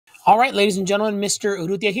All right, ladies and gentlemen, Mr.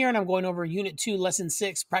 Urrutia here, and I'm going over Unit 2, Lesson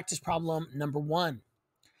 6, practice problem number 1.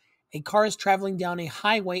 A car is traveling down a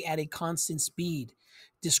highway at a constant speed,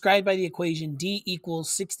 described by the equation d equals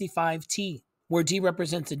 65t, where d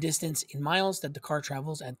represents the distance in miles that the car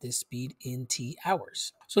travels at this speed in t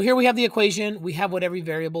hours. So here we have the equation. We have what every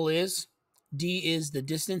variable is. D is the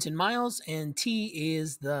distance in miles, and t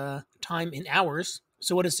is the time in hours.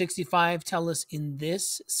 So what does 65 tell us in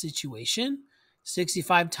this situation?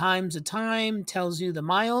 65 times the time tells you the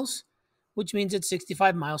miles, which means it's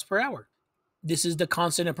 65 miles per hour. This is the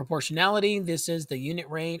constant of proportionality. This is the unit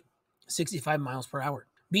rate, 65 miles per hour.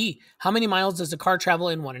 B, how many miles does the car travel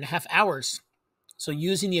in 1.5 hours? So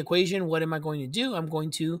using the equation, what am I going to do? I'm going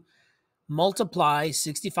to multiply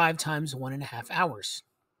 65 times 1.5 hours.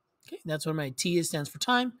 Okay, that's what my T is, stands for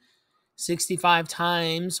time. 65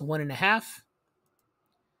 times 1.5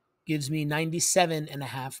 gives me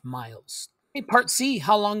 97.5 miles. Okay, part C,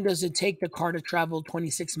 how long does it take the car to travel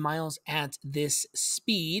 26 miles at this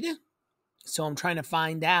speed? So I'm trying to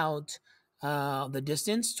find out the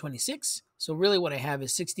distance, 26. So really what I have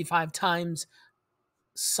is 65 times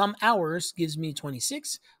some hours gives me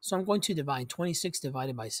 26. So I'm going to divide 26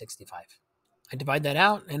 divided by 65. I divide that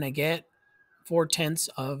out and I get 4/10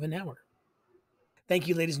 of an hour. Thank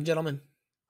you, ladies and gentlemen.